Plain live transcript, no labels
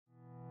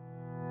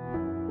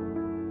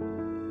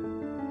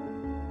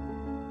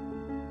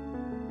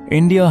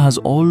India has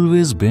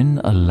always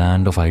been a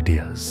land of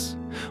ideas,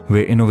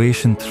 where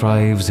innovation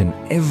thrives in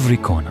every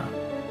corner,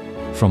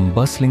 from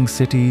bustling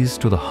cities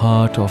to the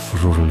heart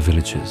of rural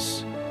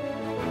villages.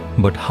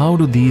 But how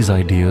do these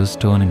ideas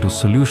turn into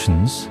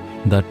solutions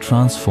that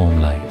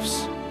transform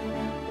lives?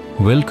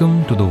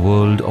 Welcome to the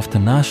world of the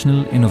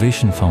National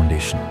Innovation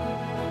Foundation,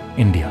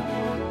 India,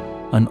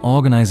 an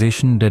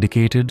organization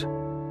dedicated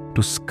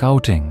to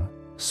scouting,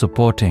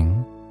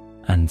 supporting,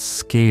 and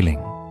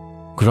scaling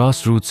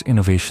grassroots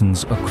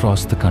innovations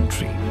across the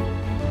country.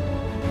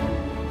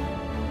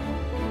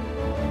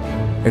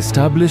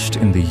 Established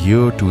in the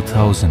year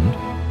 2000,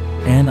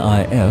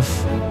 NIF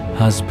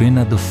has been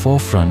at the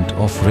forefront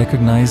of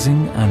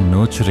recognizing and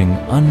nurturing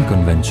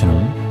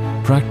unconventional,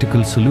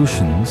 practical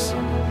solutions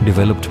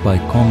developed by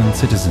common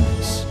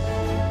citizens.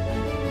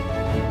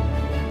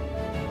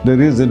 There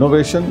is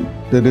innovation,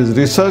 there is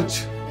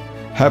research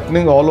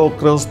happening all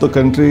across the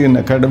country in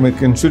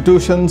academic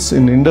institutions,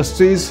 in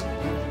industries.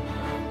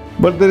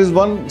 But there is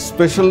one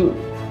special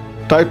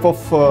type of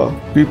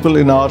people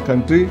in our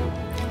country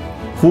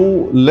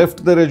who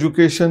left their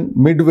education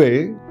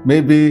midway,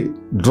 maybe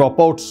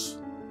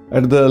dropouts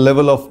at the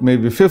level of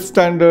maybe 5th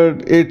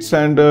standard, 8th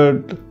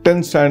standard,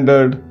 10th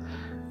standard,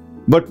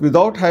 but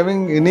without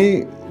having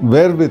any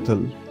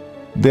wherewithal.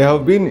 They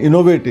have been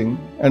innovating,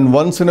 and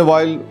once in a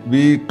while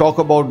we talk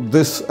about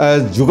this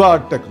as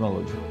jugaad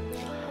technology.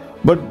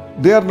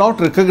 But they are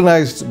not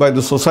recognized by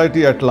the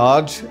society at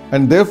large,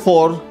 and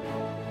therefore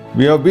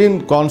we have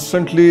been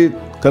constantly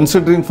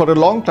considering for a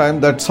long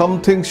time that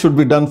something should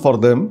be done for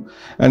them,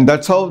 and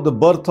that's how the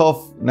birth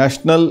of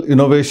National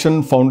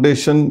Innovation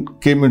Foundation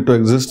came into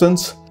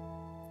existence.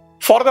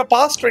 For the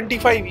past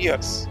 25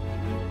 years,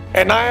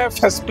 NIF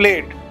has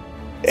played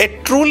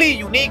a truly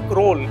unique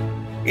role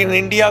in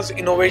India's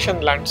innovation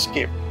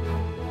landscape.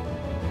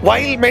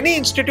 While many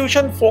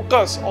institutions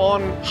focus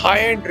on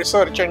high-end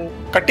research and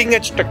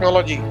cutting-edge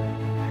technology,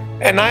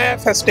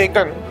 NIF has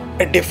taken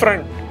a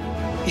different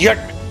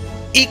yet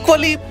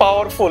equally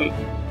powerful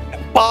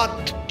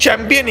path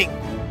championing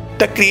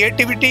the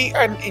creativity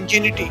and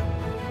ingenuity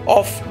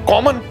of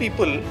common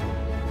people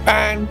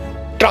and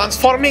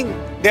transforming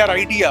their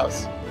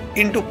ideas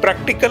into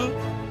practical,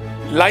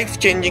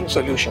 life-changing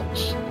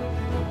solutions.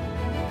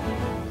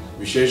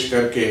 विशेष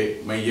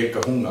करके मैं ये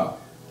कहूँगा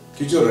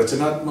कि जो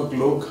रचनात्मक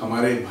लोग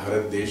हमारे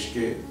भारत देश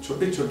के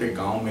छोटे-छोटे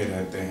गांव में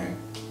रहते हैं,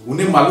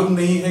 उन्हें मालूम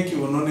नहीं है कि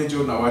उन्होंने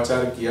जो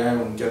नवाचार किया है,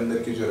 उनके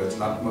अंदर की जो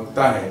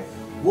रचनात्मकता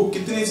है, वो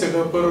कितनी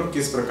जगह पर और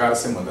किस प्रकार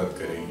से मदद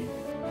करेगी.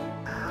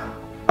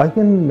 I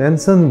can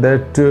mention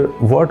that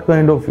what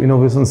kind of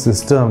innovation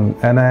system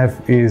NIF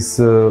is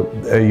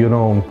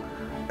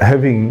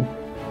having.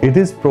 It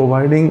is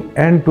providing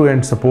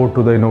end-to-end support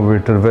to the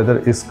innovator,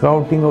 whether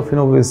scouting of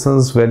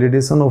innovations,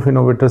 validation of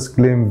innovators'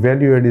 claim,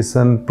 value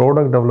addition,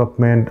 product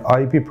development,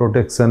 IP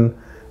protection,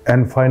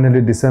 and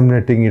finally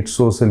disseminating it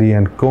socially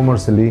and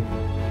commercially.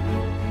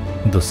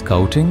 The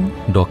Scouting,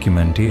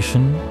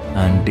 Documentation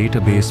and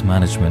Database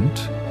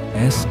Management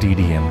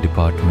 (SDDM)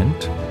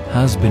 department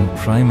has been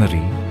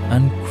primary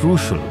and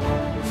crucial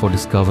for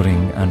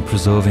discovering and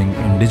preserving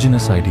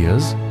indigenous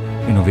ideas,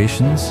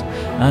 innovations,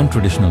 and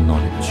traditional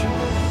knowledge.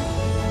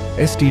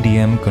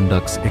 SDDM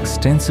conducts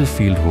extensive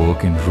field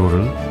work in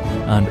rural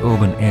and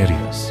urban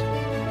areas,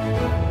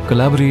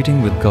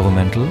 collaborating with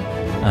governmental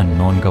and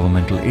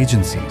non-governmental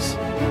agencies,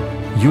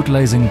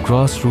 utilizing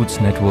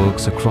grassroots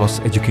networks across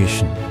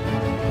education,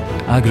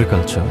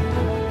 agriculture,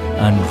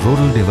 and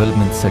rural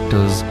development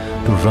sectors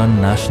to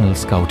run national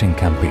scouting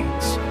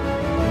campaigns.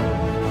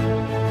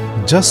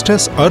 Just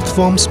as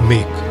earthworms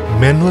make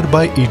manure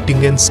by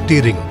eating and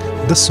stirring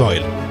the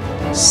soil,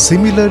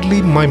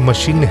 similarly my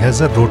machine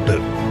has a rotor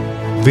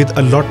with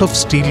a lot of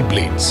steel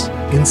blades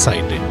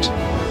inside it.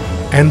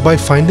 And by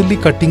finally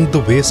cutting the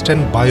waste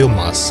and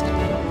biomass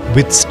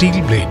with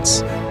steel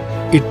blades,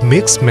 it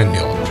makes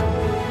manure.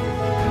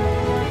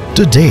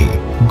 Today,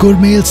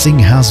 Gurmail Singh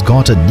has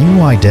got a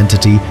new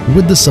identity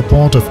with the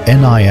support of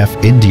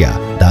NIF-India,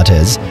 that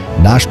is,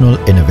 National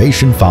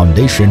Innovation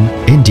Foundation,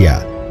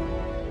 India.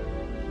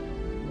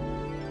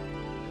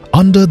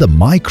 Under the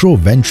Micro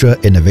Venture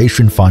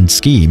Innovation Fund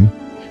scheme,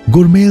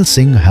 Gurmail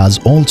Singh has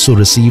also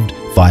received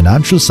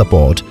financial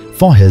support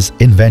for his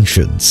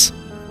inventions.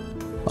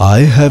 I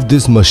have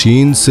this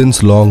machine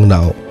since long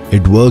now.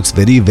 It works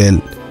very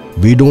well.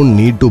 We don't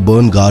need to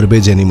burn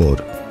garbage anymore.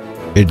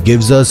 It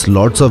gives us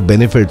lots of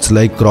benefits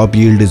like crop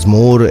yield is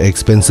more,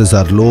 expenses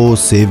are low,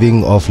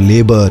 saving of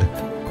labor,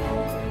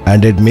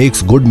 and it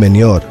makes good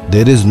manure.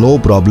 There is no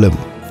problem.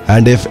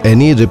 And if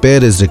any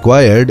repair is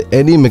required,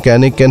 any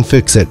mechanic can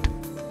fix it.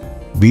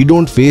 We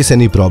don't face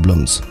any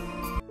problems.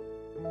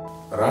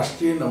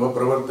 राष्ट्रीय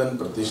नवप्रवर्तन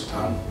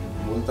प्रतिष्ठान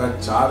मूलतः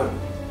 4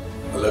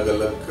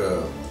 अलग-अलग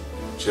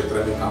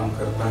क्षेत्र में काम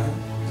करता है,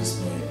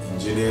 जिसमें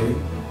engineering,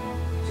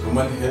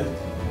 human health,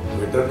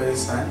 veterinary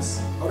science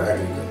और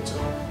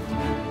agriculture.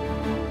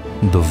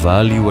 The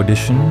Value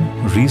Addition,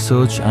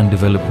 Research and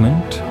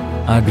Development,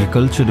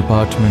 Agriculture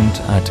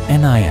Department at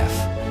NIF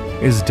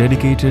is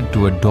dedicated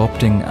to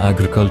adopting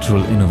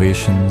agricultural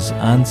innovations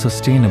and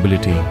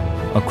sustainability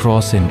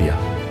across India.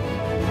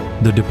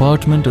 The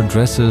department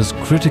addresses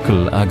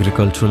critical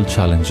agricultural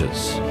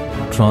challenges,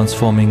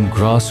 transforming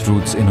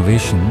grassroots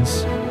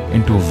innovations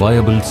into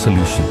viable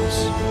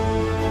solutions.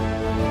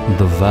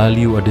 The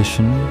Value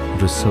Addition,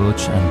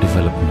 Research and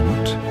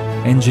Development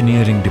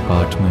Engineering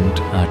Department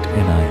at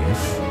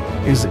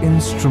NIF is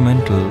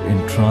instrumental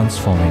in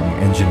transforming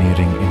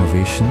engineering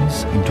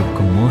innovations into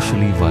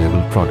commercially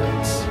viable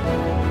products.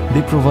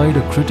 They provide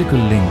a critical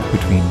link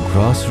between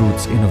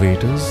grassroots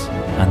innovators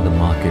and the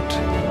market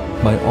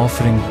by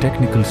offering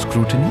technical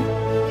scrutiny,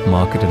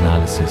 market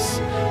analysis,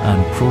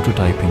 and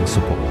prototyping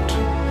support.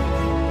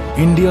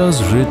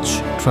 India's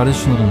rich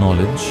traditional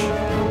knowledge,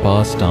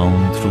 passed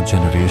down through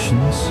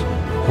generations,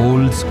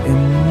 holds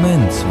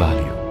immense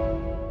value.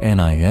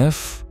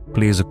 NIF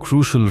plays a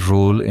crucial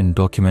role in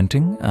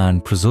documenting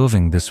and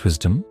preserving this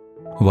wisdom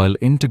while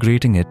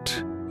integrating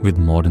it with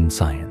modern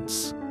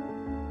science.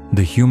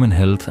 The Human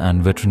Health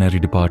and Veterinary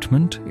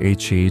Department,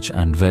 HH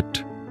and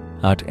Vet,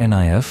 at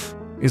NIF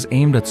is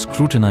aimed at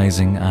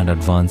scrutinizing and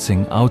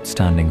advancing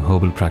outstanding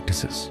herbal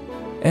practices.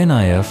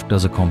 NIF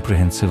does a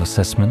comprehensive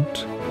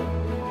assessment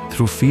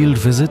through field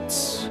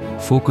visits,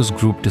 focus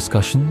group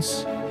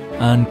discussions,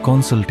 and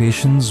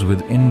consultations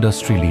with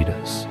industry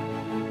leaders.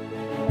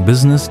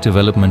 Business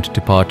Development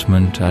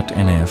Department at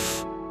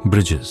NIF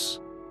bridges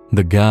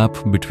the gap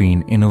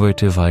between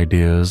innovative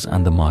ideas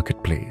and the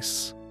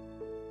marketplace,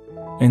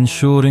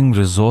 ensuring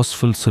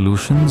resourceful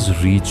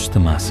solutions reach the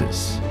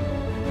masses,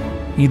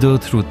 either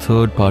through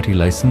third-party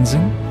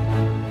licensing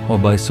or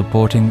by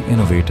supporting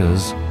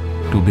innovators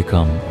to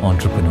become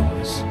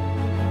entrepreneurs.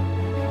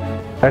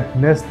 At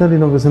National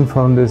Innovation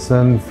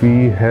Foundation,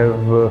 we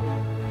have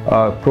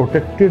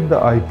protected the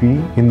IP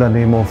in the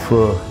name of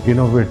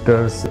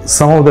innovators.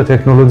 Some of the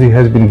technology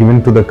has been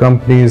given to the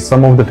companies,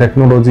 some of the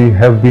technology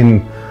have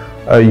been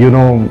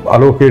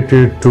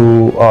allocated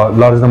to a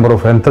large number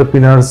of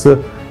entrepreneurs.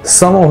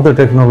 Some of the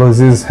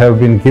technologies have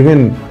been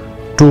given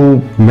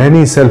to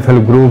many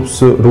self-help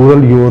groups,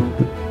 rural youth,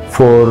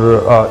 for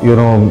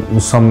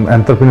some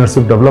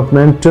entrepreneurship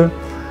development.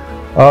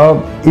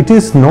 It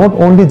is not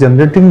only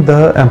generating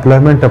the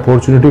employment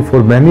opportunity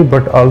for many,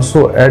 but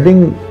also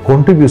adding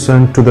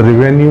contribution to the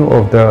revenue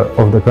of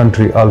the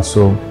country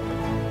also.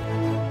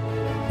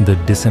 The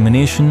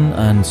Dissemination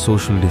and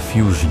Social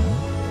Diffusion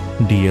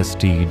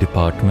DSD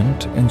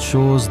department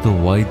ensures the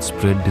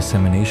widespread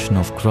dissemination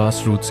of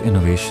grassroots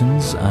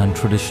innovations and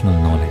traditional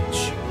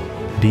knowledge.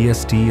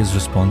 DSD is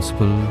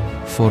responsible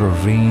for a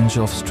range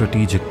of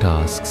strategic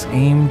tasks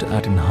aimed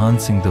at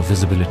enhancing the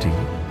visibility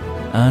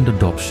and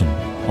adoption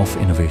of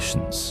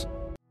innovations.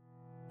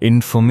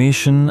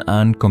 Information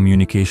and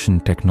Communication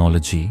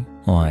Technology,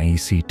 or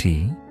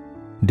ICT,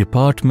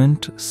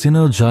 department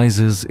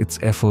synergizes its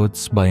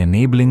efforts by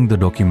enabling the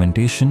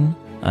documentation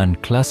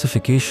and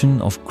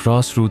classification of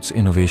grassroots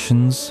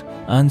innovations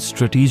and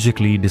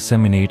strategically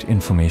disseminate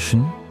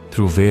information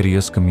through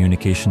various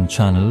communication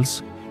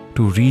channels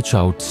to reach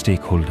out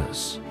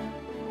stakeholders.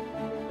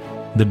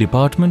 The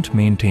department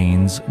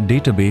maintains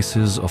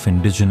databases of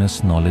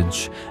indigenous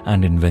knowledge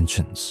and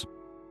inventions.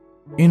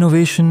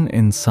 Innovation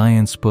in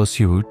Science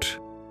Pursuit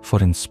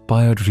for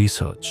Inspired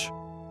Research.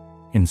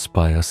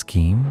 Inspire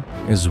scheme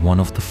is one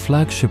of the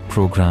flagship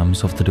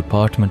programs of the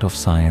Department of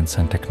Science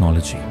and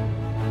Technology.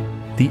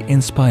 The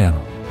Inspire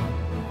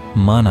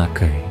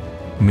Manakai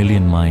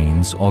Million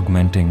Minds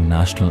Augmenting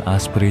National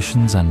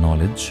Aspirations and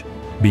Knowledge,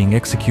 being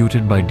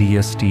executed by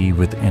DST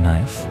with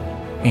NIF,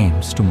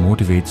 aims to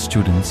motivate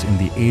students in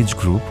the age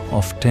group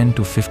of 10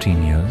 to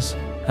 15 years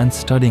and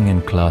studying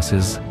in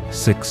classes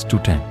 6 to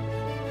 10.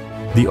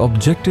 The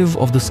objective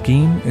of the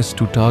scheme is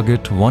to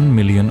target 1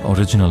 million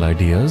original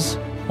ideas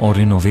or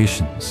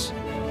innovations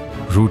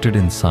rooted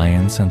in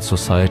science and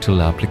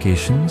societal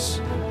applications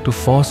to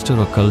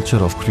foster a culture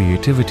of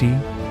creativity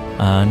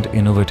and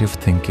innovative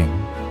thinking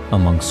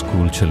among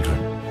school children.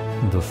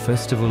 The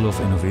Festival of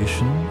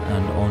Innovation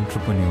and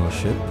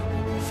Entrepreneurship,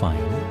 FINE,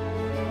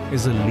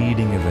 is a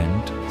leading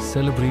event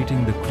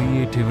celebrating the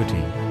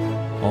creativity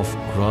of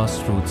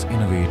grassroots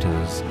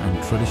innovators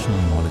and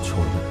traditional knowledge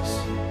holders.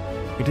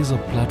 It is a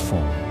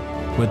platform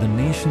where the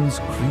nation's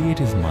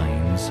creative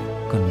minds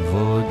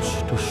converge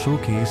to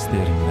showcase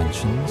their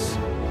inventions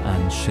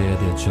and share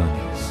their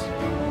journeys.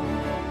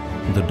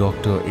 The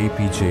Dr.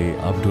 APJ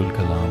Abdul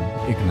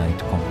Kalam Ignite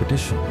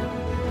Competition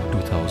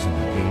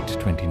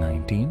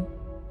 2008-2019,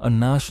 a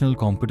national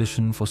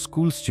competition for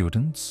school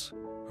students,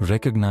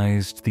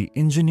 recognized the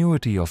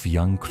ingenuity of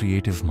young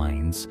creative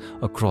minds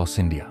across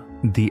India.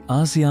 The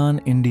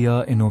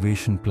ASEAN-India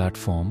Innovation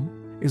Platform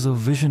is a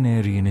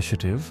visionary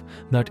initiative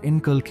that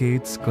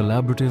inculcates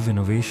collaborative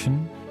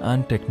innovation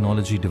and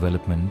technology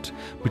development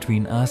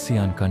between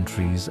ASEAN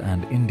countries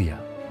and India.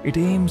 It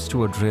aims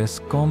to address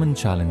common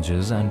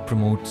challenges and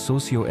promote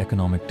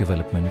socio-economic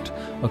development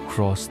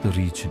across the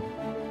region.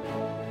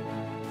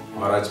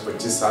 और आज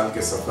 25 साल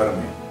के सफर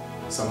में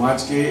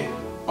समाज के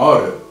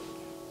और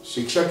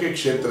शिक्षा के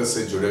क्षेत्र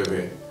से जुड़े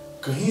हुए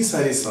कई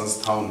सारी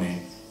संस्थाओं ने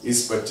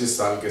इस 25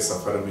 साल के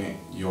सफर में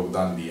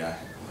योगदान दिया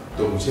है।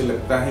 तो मुझे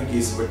लगता है कि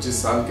इस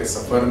 25 साल के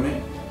सफर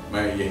में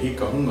मैं यही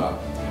कहूँगा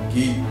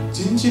कि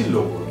जिन जिन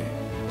लोगों ने,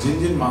 जिन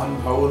जिन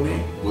महानुभावों ने,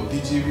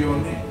 बुद्धिजीवियों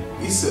ने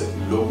इस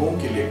लोगों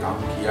के लिए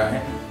काम किया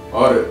है,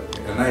 और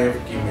NIF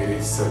की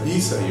मेरे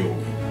सभी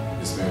सहयोगी,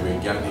 जिसमें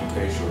वैज्ञानिक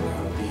है,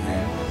 शोधार्थी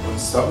हैं, उन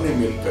सब ने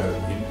मिलकर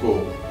इनको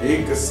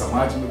एक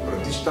समाज में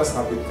प्रतिष्ठा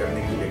स्थापित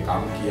करने के लिए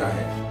काम किया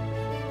है।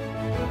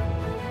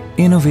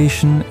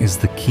 Innovation is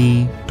the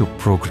key to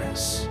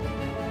progress,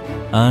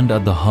 and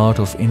at the heart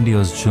of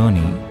India's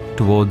journey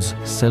towards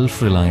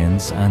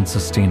self-reliance and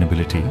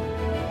sustainability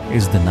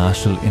is the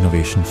National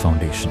Innovation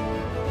Foundation.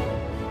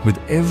 With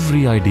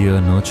every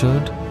idea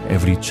nurtured,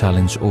 every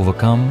challenge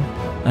overcome,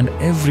 and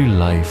every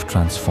life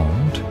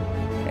transformed,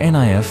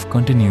 NIF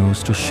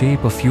continues to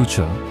shape a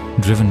future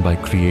driven by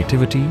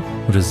creativity,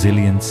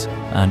 resilience,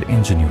 and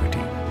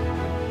ingenuity.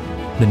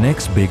 The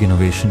next big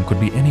innovation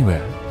could be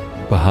anywhere,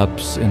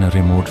 perhaps in a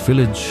remote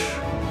village,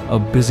 a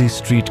busy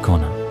street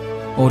corner,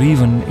 or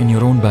even in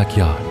your own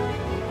backyard.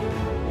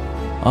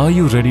 Are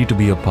you ready to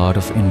be a part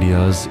of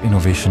India's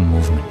innovation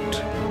movement?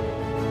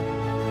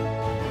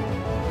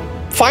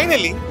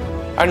 Finally,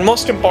 and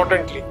most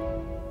importantly,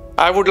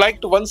 I would like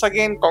to once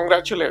again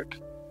congratulate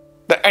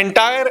the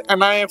entire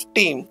NIF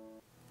team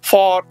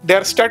for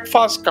their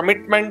steadfast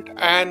commitment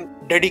and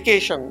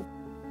dedication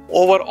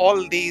over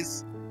all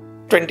these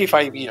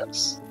 25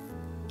 years.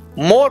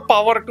 More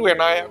power to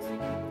NIF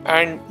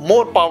and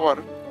more power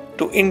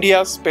to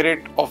India's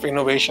spirit of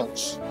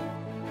innovations.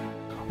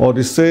 और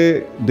इससे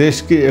देश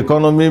की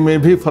economy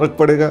में भी फर्क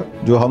पड़ेगा।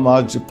 जो हम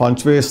आज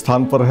 5वें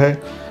स्थान पर है,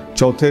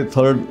 चौथे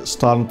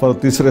स्थान पर,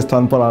 तीसरे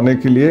स्थान पर आने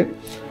के लिए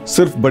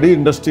सिर्फ बड़ी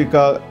इंडस्ट्री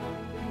का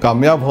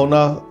कामयाब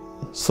होना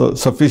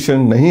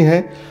सफिशिएंट नहीं है,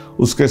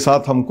 उसके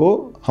साथ हमको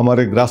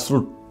हमारे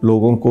ग्रासरूट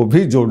लोगों को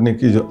भी जोड़ने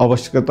की जो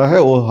आवश्यकता है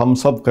वो हम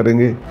सब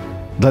करेंगे।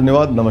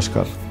 धन्यवाद,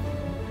 नमस्कार।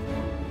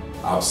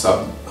 आप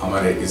सब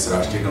हमारे इस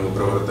राष्ट्रीय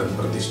नवप्रवर्तन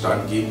प्रतिष्ठान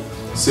की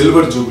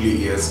सिल्वर जुबली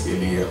ईयर्स के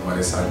लिए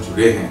हमारे साथ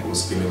जुड़े हैं,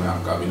 उसके लिए मैं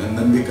आपका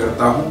अभिनंदन भी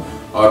करता हूं,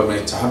 और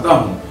मैं चाहता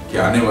हूं कि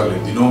आने वाले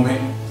दिनों में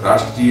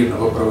राष्ट्रीय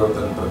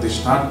नवप्रवर्तन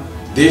प्रतिष्ठान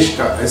देश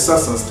का ऐसा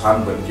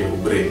संस्थान बन के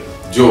उभरे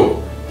जो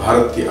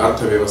भारत की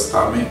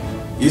अर्थव्यवस्था में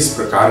इस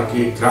प्रकार के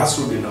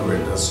ग्रासरूट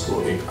इनोवेटर्स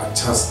को एक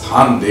अच्छा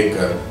स्थान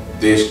देकर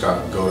देश का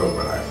गौरव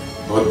बढ़ाए।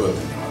 बहुत बहुत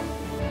धन्यवाद।